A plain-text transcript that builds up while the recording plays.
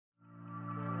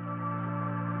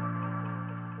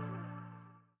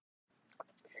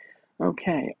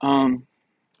Okay, I'm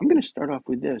going to start off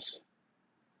with this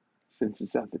since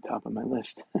it's at the top of my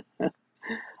list.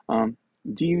 um,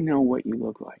 do you know what you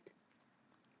look like?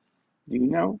 Do you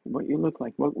know what you look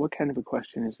like? What kind of a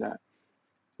question is that?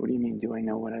 What do you mean, do I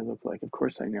know what I look like? Of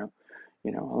course I know.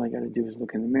 All I got to do is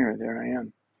look in the mirror. There I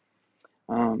am.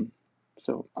 Um,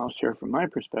 so I'll share from my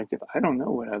perspective. I don't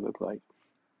know what I look like.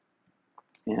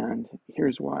 And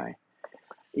here's why.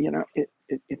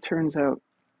 It turns out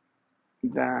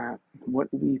that what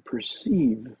we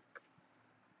perceive,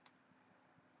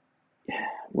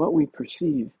 what we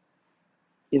perceive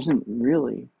isn't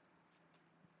really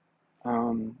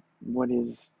what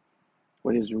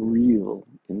is real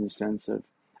in the sense of,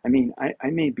 I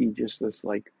may be just this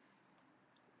like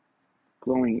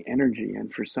glowing energy,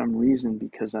 and for some reason,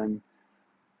 because I'm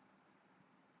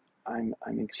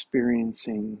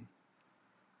experiencing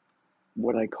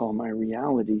what I call my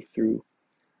reality through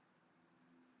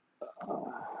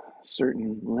uh,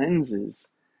 certain lenses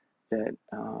that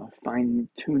fine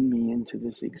tune me into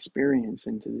this experience,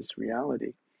 into this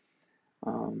reality.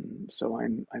 So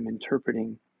I'm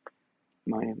interpreting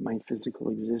my physical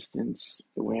existence,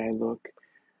 the way I look,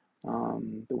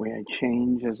 the way I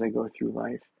change as I go through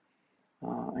life.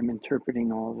 I'm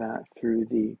interpreting all that through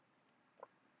the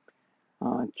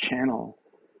channel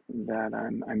that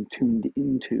I'm tuned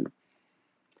into,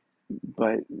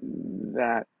 but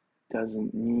that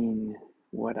doesn't mean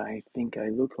what I think I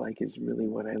look like is really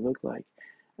what I look like.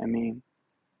 I mean,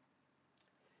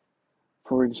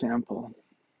 for example,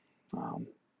 um,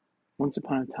 once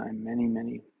upon a time, many,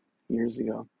 many years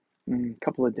ago, a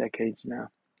couple of decades now,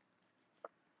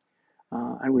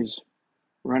 I was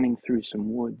running through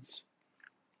some woods.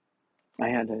 I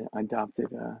had adopted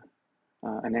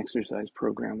an exercise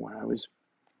program where I was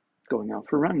going out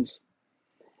for runs,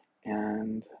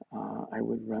 and I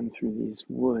would run through these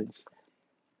woods,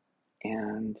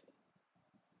 and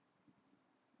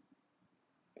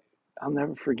I'll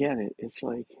never forget it. It's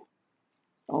like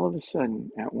all of a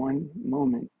sudden, at one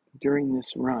moment during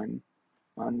this run,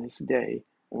 on this day,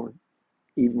 or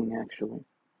evening actually,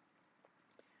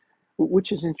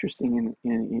 which is interesting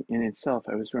in itself.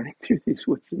 I was running through these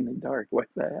woods in the dark. What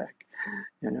the heck,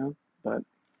 you know? But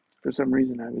for some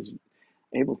reason, I was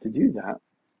able to do that,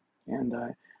 and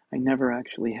I never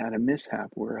actually had a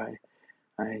mishap where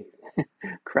I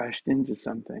crashed into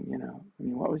something.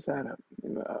 What was that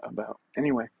about?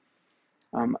 Anyway,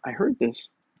 I heard this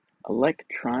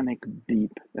electronic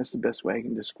beep. That's the best way I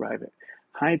can describe it.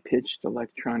 High-pitched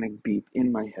electronic beep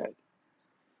in my head,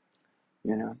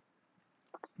 you know,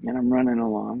 and I'm running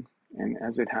along, and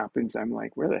as it happens, I'm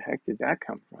like, where the heck did that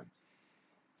come from?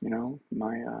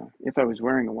 My if I was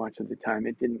wearing a watch at the time,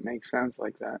 it didn't make sounds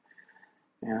like that,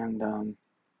 and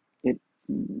it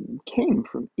came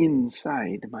from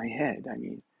inside my head. I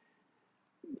mean,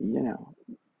 you know,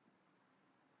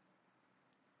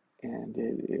 and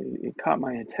it caught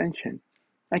my attention.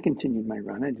 I continued my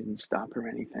run. I didn't stop or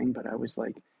anything, but I was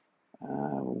like,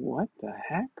 what the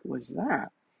heck was that?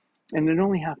 And it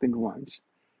only happened once,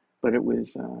 but it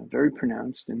was very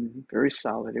pronounced and very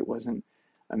solid. It wasn't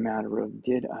a matter of,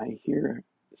 did I hear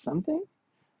something?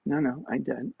 No, I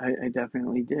did. I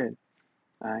definitely did.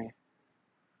 I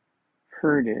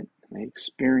heard it, I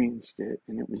experienced it,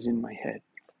 and it was in my head.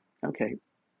 Okay,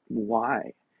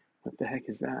 why? What the heck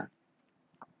is that?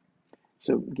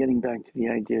 So getting back to the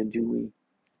idea, do we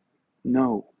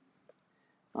know?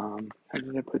 How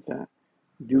did I put that?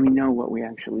 Do we know what we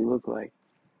actually look like?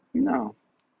 No,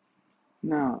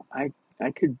 no. I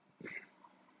could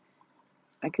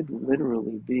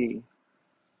literally be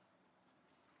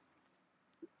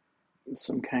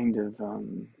some kind of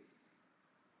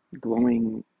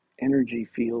glowing energy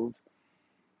field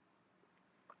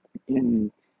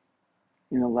in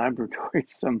a laboratory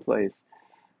someplace,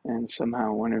 and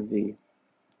somehow one of the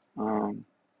um,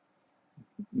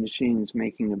 machines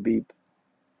making a beep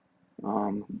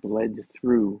bled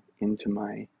through into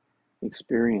my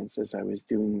experience as I was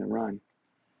doing the run.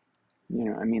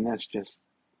 That's just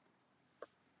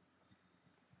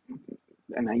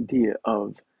an idea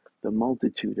of the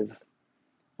multitude of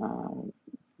uh,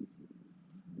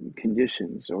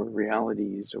 conditions or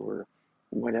realities or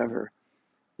whatever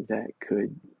that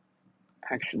could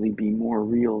actually be more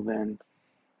real than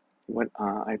what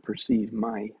I perceive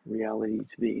my reality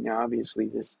to be. Now, obviously,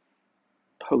 this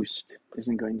post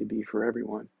isn't going to be for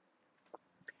everyone.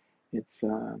 It's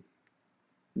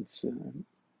it's uh,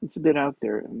 it's a bit out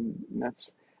there, and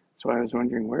that's why I was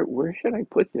wondering where should I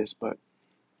put this. But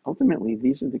ultimately,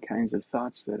 these are the kinds of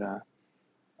thoughts that,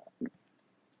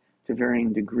 to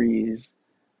varying degrees,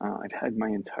 I've had my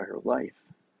entire life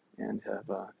and have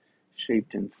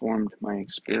shaped and formed my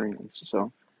experience.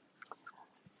 So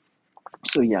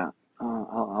So yeah,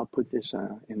 I'll put this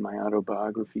in my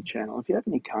autobiography channel. If you have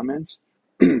any comments,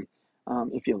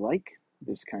 if you like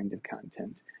this kind of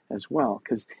content as well,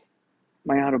 because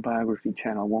my autobiography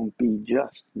channel won't be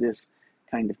just this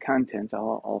kind of content.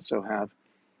 I'll also have,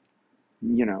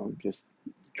 just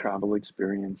travel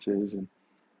experiences and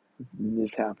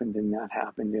this happened and that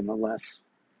happened in a less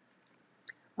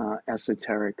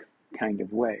esoteric kind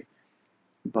of way.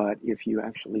 But if you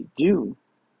actually do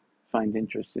find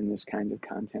interest in this kind of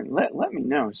content, let me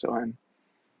know so I'm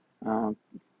uh,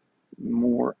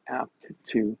 more apt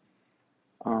to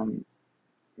um,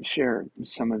 share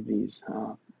some of these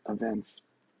events.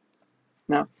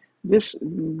 Now, this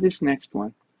next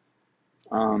one,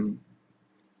 um,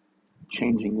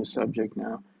 changing the subject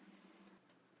now.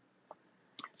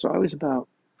 So I was about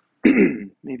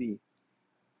maybe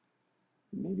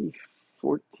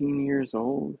 14 years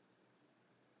old,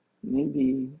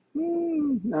 maybe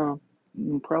no,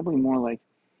 probably more like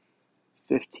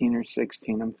 15 or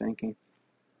 16. I'm thinking.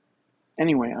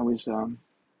 Anyway, I was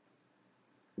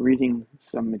reading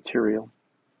some material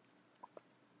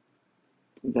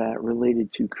that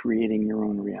related to creating your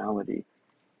own reality.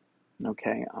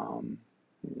 Okay,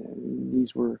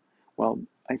 these were, well,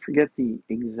 I forget the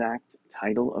exact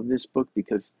title of this book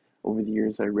because over the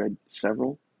years I read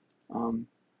several um,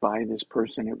 by this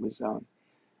person. It was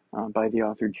by the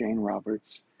author Jane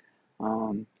Roberts,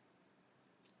 um,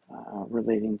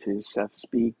 relating to Seth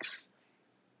Speaks,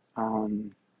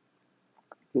 um,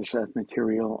 the Seth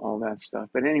material, all that stuff.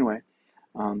 But anyway,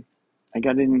 um, I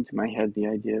got it into my head, the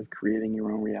idea of creating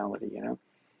your own reality,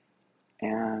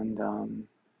 and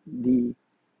the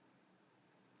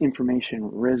information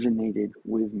resonated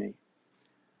with me.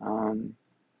 Um,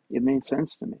 it made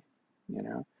sense to me, you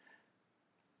know.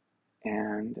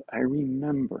 And I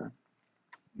remember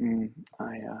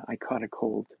I caught a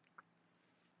cold,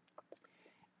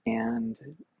 and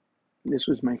this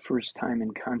was my first time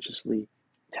in consciously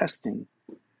testing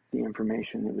the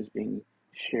information that was being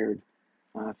shared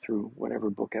through whatever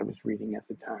book I was reading at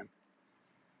the time.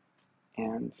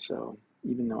 And so,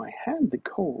 even though I had the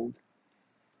cold,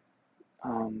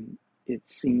 it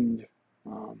seemed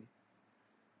um,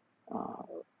 uh,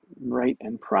 right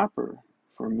and proper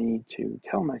for me to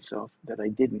tell myself that I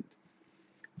didn't.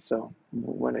 So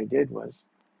what I did was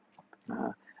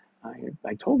uh,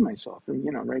 I told myself,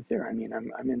 right there. I mean,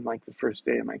 I'm in like the first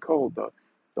day of my cold,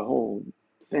 the whole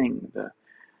thing, the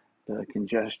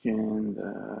congestion,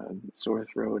 the sore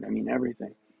throat. I mean,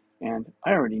 everything. And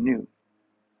I already knew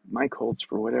my colds,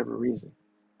 for whatever reason,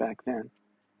 back then,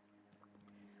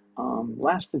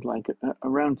 lasted like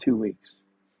around 2 weeks.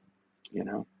 You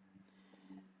know,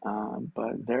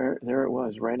 but there it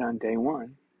was, right on day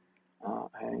one.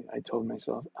 I told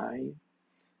myself I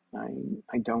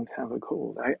I don't have a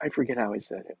cold. I forget how I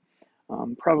said it.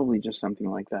 Probably just something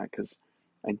like that, because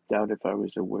I doubt if I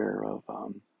was aware of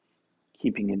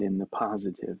keeping it in the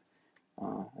positive.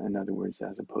 In other words,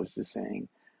 as opposed to saying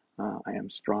I am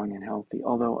strong and healthy.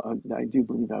 Although I do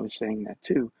believe I was saying that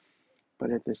too,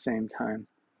 but at the same time,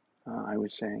 I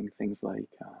was saying things like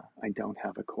I don't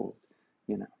have a cold,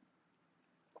 you know.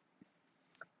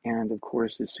 And of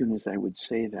course, as soon as I would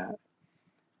say that,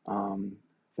 um,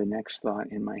 the next thought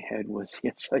in my head was,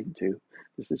 yes, I do.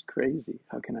 This is crazy.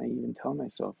 How can I even tell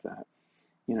myself that?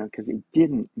 Because it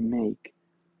didn't make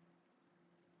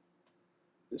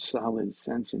solid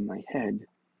sense in my head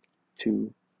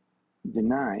to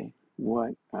deny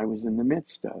what I was in the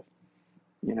midst of.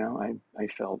 I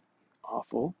felt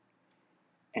awful,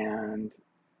 and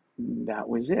that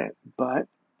was it. But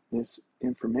this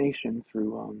information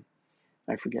through,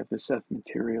 I forget, the Seth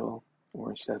material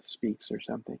or Seth Speaks or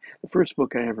something. The first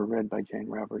book I ever read by Jane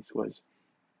Roberts was,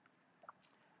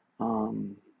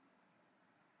 um,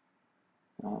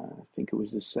 I think it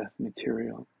was the Seth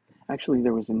material. Actually,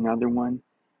 there was another one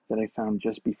that I found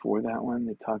just before that one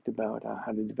that talked about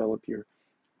how to develop your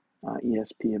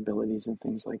ESP abilities and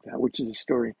things like that, which is a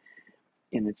story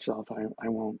in itself. I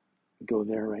won't go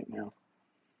there right now.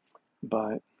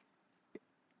 But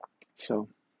so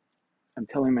I'm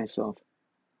telling myself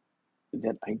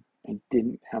that I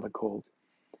didn't have a cold.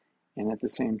 And at the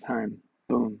same time,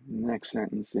 boom, the next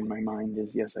sentence in my mind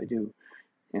is, yes, I do.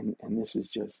 And this is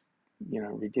just,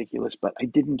 ridiculous. But I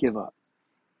didn't give up.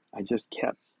 I just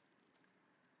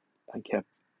I kept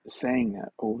saying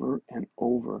that over and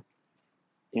over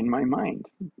in my mind,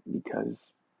 because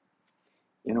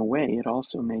in a way it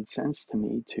also made sense to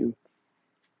me to,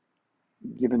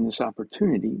 given this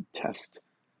opportunity, test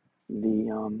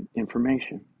the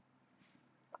information.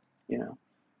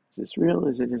 Is this real?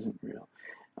 Is it isn't real?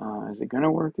 Is it going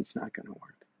to work? It's not going to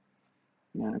work.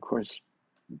 And of course,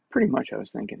 pretty much I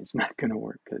was thinking it's not going to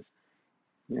work, because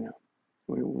You know,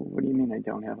 what do you mean I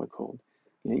don't have a cold?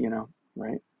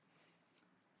 Right?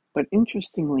 But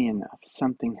interestingly enough,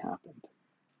 something happened.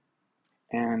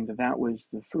 And that was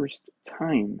the first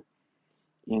time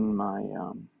in my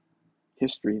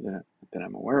history that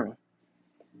I'm aware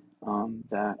of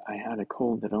that I had a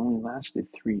cold that only lasted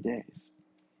 3 days.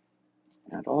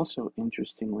 And also,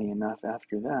 interestingly enough,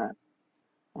 after that,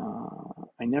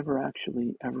 I never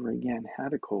actually ever again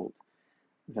had a cold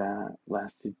that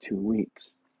lasted 2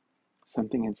 weeks.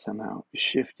 Something had somehow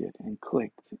shifted and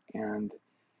clicked, and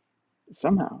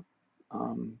somehow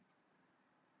um,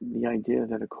 the idea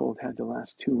that a cold had to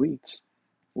last 2 weeks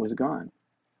was gone.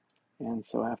 And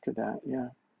so after that, yeah,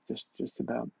 just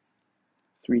about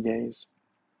 3 days.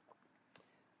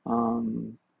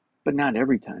 Um, but not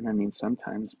every time. I mean,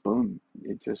 sometimes, boom,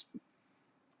 it just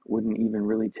wouldn't even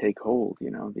really take hold.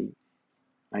 The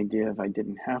idea of I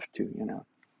didn't have to,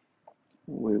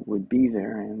 would be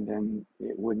there, and then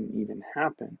it wouldn't even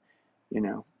happen, you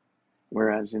know.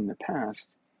 Whereas in the past,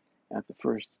 at the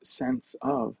first sense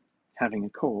of having a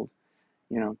cold,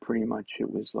 pretty much it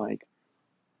was like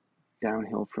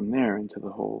downhill from there into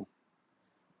the whole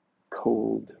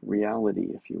cold reality,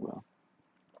 if you will.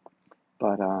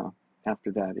 But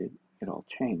after that, it all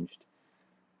changed.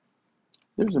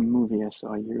 There's a movie I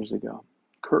saw years ago.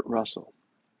 Kurt Russell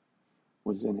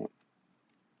was in it,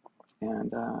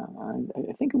 and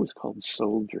I think it was called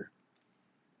Soldier.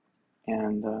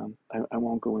 And I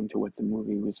won't go into what the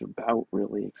movie was about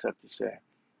really, except to say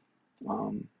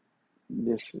um,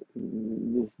 this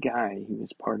guy, he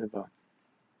was part of a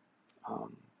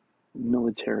um,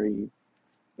 military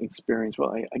experience.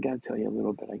 Well, I got to tell you a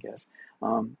little bit, I guess.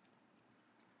 Um,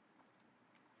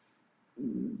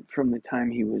 from the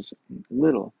time he was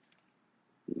little,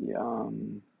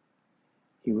 um,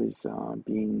 he was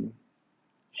being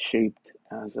shaped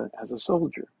as a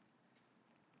soldier,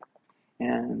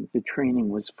 and the training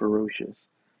was ferocious.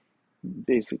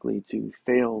 Basically, to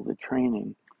fail the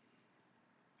training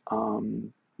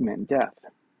meant death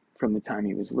from the time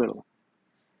he was little.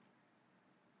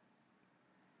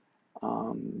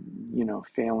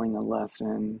 Failing a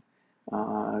lesson,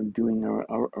 doing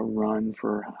a run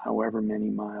for however many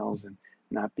miles and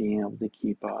not being able to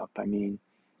keep up. I mean,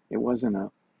 it wasn't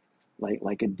a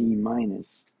like a D minus,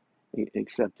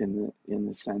 except in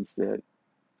the sense that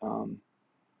um,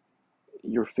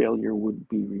 your failure would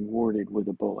be rewarded with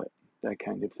a bullet, that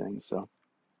kind of thing. So,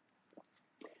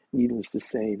 needless to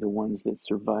say, the ones that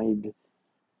survived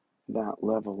that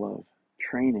level of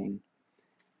training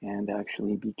and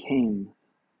actually became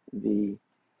the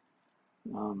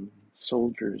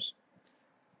soldiers,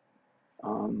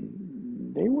 um,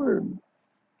 they were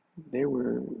they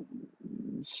were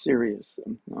serious,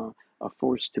 a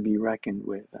force to be reckoned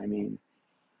with. I mean,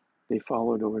 they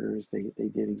followed orders. They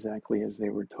did exactly as they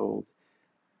were told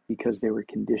because they were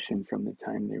conditioned from the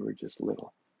time they were just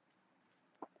little.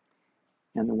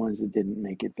 And the ones that didn't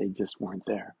make it, they just weren't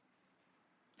there.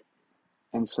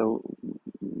 And so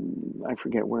I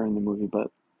forget where in the movie,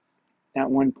 but at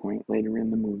one point later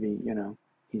in the movie,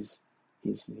 he's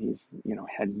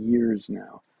had years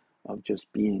now of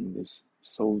just being this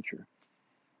soldier.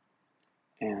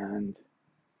 And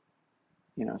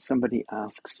somebody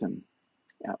asks him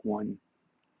at one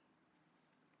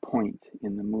point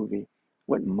in the movie,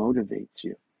 what motivates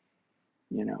you?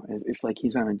 It's like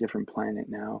he's on a different planet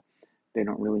now. They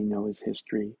don't really know his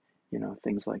history,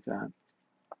 things like that.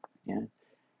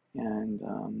 And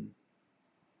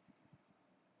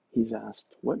he's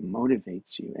asked, what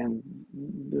motivates you? And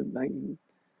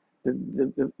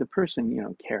the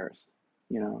person, cares.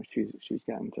 She's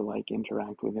gotten to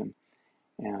interact with him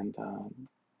and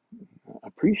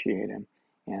appreciate him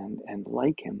and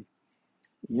like him,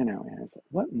 and it's like,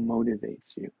 what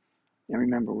motivates you? And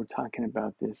remember, we're talking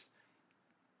about this,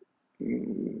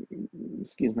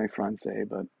 excuse my Francais,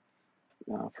 but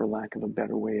for lack of a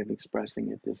better way of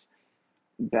expressing it, this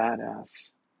badass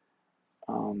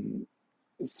um,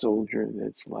 soldier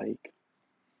that's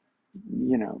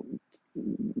you know,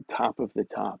 top of the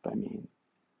top. I mean,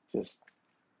 just,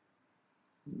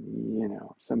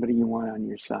 somebody you want on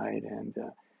your side. And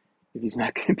if he's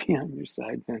not going to be on your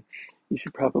side, then you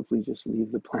should probably just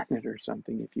leave the planet or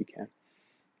something if you can.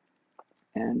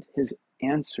 And his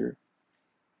answer,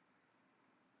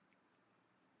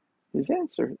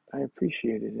 I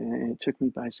appreciated, and it took me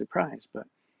by surprise. But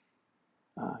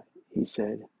uh, he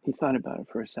said, he thought about it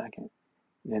for a second.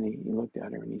 Then he looked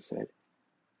at her and he said,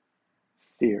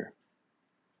 fear.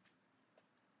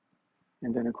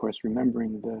 And then, of course,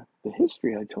 remembering the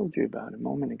history I told you about a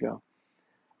moment ago,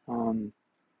 um,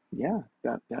 yeah,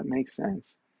 that makes sense.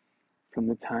 From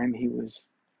the time he was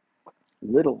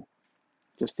little,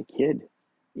 just a kid,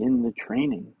 in the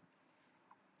training,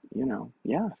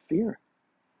 yeah, fear,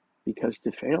 because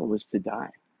to fail was to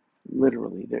die.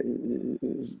 Literally,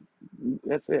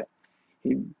 that's it.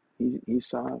 He, he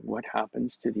saw what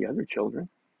happens to the other children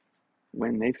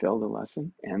when they failed a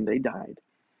lesson and they died.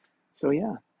 So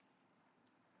yeah,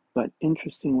 but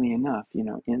interestingly enough, in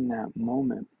that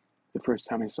moment, the first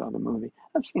time I saw the movie,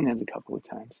 I've seen it a couple of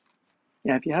times.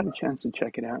 Yeah, if you have a chance to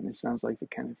check it out and it sounds like the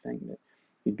kind of thing that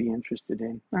you'd be interested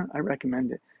in, I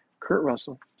recommend it. Kurt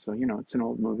Russell, so it's an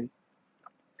old movie,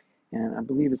 and I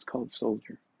believe it's called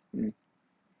Soldier. Mm.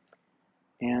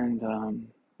 And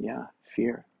yeah,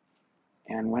 fear.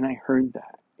 And when I heard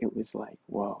that, it was like,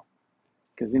 whoa,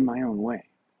 because in my own way,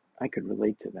 I could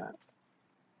relate to that.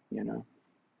 You know,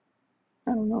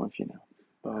 I don't know if you know,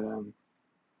 but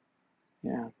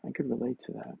yeah, I could relate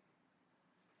to that.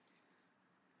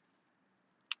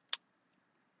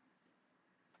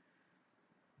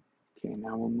 Okay,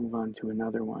 now we'll move on to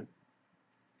another one.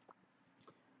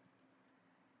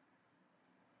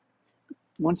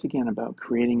 Once again, about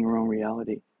creating your own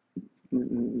reality.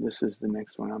 This is the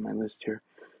next one on my list here.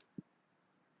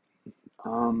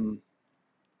 Um,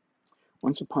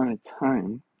 once upon a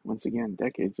time, once again,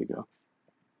 decades ago,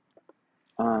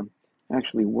 I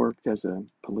actually worked as a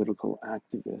political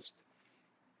activist,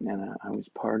 and I was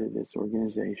part of this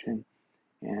organization,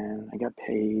 and I got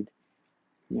paid,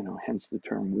 hence the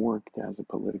term worked as a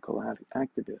political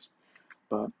activist.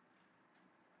 But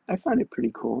I found it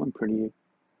pretty cool and pretty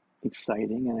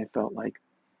exciting, and I felt like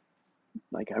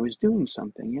I was doing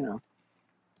something.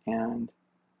 And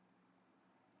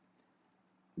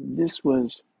this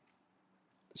was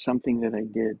something that I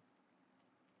did,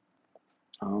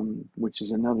 which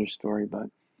is another story, but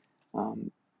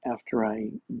after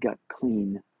I got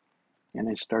clean and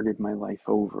I started my life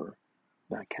over,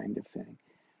 that kind of thing.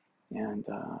 And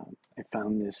I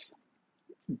found this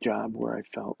job where I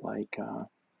felt like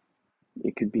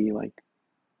it could be like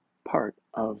part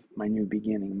of my new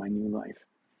beginning, my new life.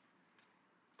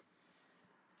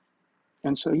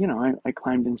 And so, I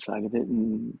climbed inside of it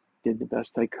and did the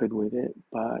best I could with it.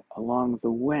 But along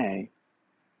the way,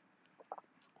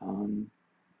 um,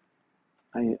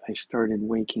 I started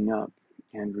waking up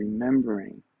and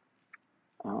remembering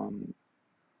um,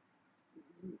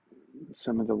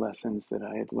 some of the lessons that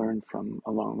I had learned from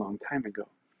a long, long time ago.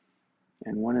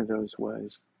 And one of those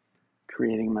was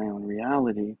creating my own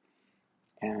reality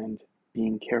and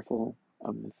being careful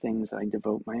of the things I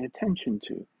devote my attention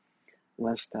to,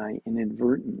 lest I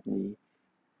inadvertently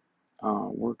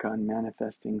work on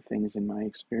manifesting things in my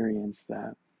experience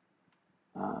that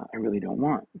I really don't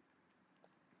want.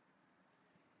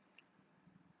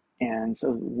 And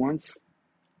so once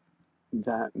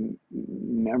that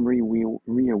memory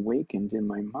reawakened in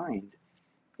my mind,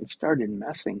 it started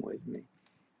messing with me,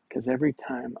 because every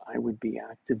time I would be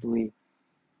actively,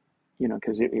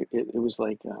 because it was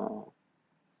like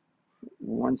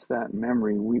once that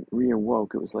memory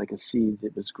reawoke, it was like a seed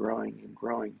that was growing and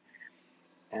growing.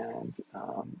 And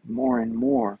more and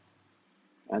more,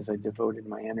 as I devoted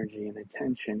my energy and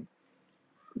attention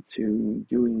to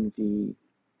doing the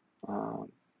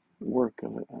work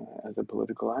as a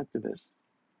political activist,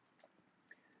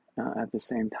 at the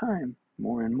same time,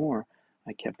 more and more,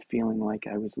 I kept feeling like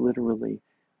I was literally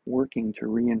working to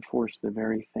reinforce the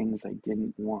very things I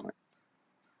didn't want.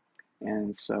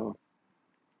 And so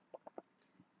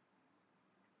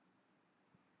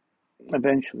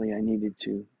eventually I needed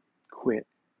to quit,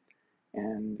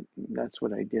 and that's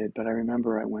what I did. But I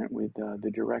remember I went with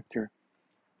the director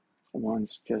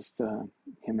once, just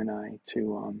him and I,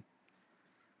 to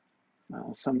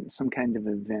some kind of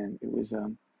event. It was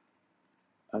an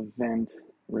event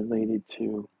related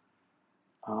to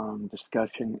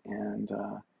discussion and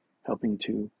helping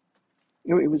to.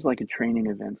 It was like a training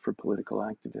event for political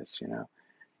activists.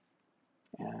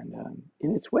 And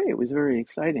in its way, it was very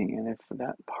exciting. And if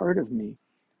that part of me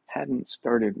hadn't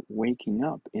started waking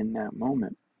up in that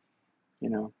moment,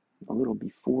 a little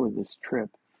before this trip,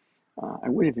 I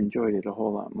would have enjoyed it a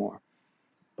whole lot more.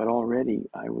 But already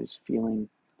I was feeling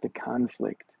the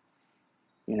conflict,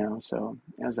 So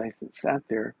as I sat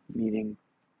there meeting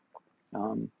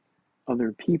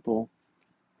other people,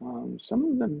 some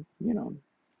of them,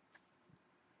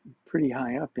 pretty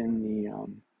high up in the,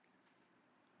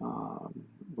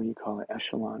 what do you call it,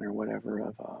 echelon or whatever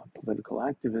of political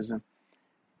activism,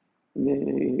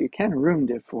 it kind of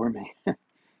ruined it for me,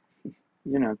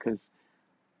 because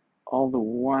all the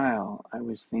while I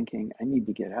was thinking, I need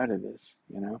to get out of this.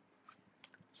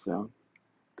 So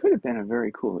could have been a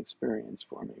very cool experience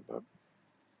for me, but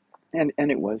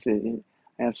and it was. I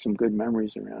have some good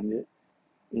memories around it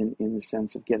in the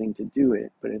sense of getting to do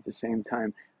it, but at the same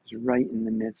time, was right in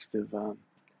the midst of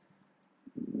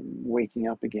waking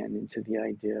up again into the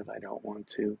idea of I don't want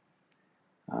to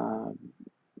uh,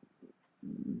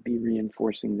 be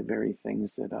reinforcing the very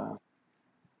things that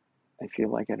I feel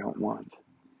like I don't want.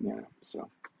 So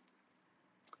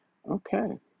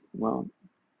okay, well,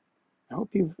 I hope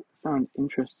you've found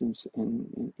interest in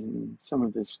some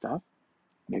of this stuff,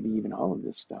 maybe even all of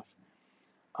this stuff.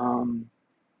 Um,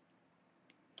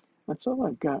 that's all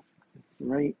I've got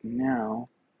right now.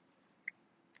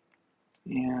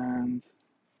 And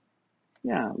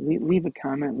yeah, leave a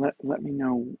comment. Let me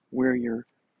know where you're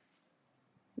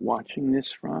watching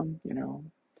this from.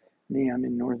 Me, I'm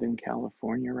in Northern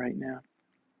California right now.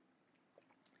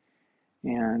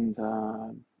 And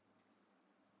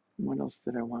what else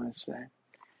did I want to say?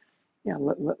 Yeah,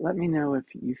 let me know if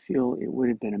you feel it would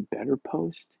have been a better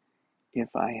post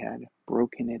if I had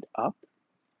broken it up,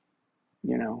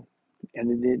 you know,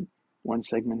 edited one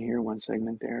segment here, one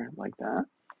segment there, like that.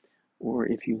 Or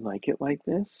if you like it like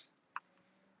this.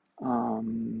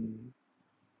 And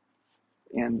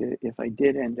if I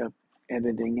did end up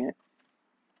editing it,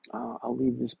 I'll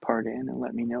leave this part in and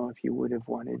let me know if you would have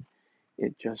wanted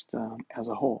it just as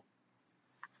a whole.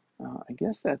 I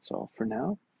guess that's all for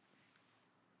now.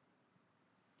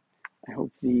 I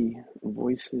hope the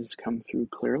voices come through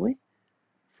clearly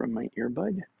from my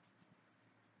earbud.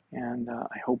 And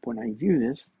I hope when I view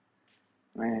this,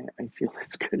 I feel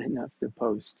it's good enough to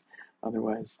post.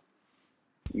 Otherwise,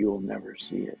 you'll never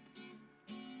see it.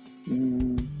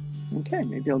 Okay,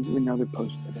 maybe I'll do another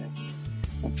post today.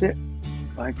 That's it.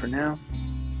 Bye for now.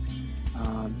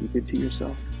 Be good to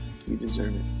yourself. You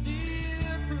deserve it.